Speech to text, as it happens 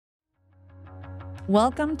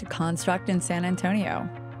Welcome to Construct in San Antonio.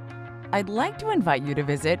 I'd like to invite you to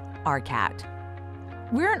visit ARCAT.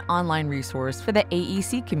 We're an online resource for the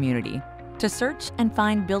AEC community to search and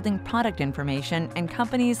find building product information and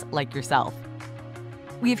companies like yourself.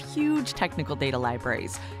 We have huge technical data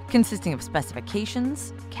libraries consisting of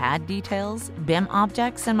specifications, CAD details, BIM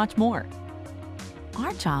objects, and much more.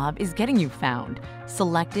 Our job is getting you found,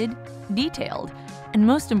 selected, detailed, and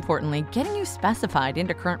most importantly, getting you specified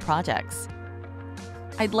into current projects.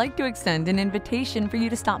 I'd like to extend an invitation for you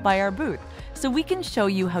to stop by our booth so we can show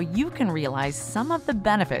you how you can realize some of the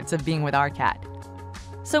benefits of being with ARCAT.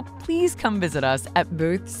 So please come visit us at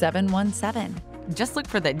Booth 717. just look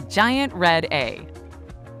for the giant red A.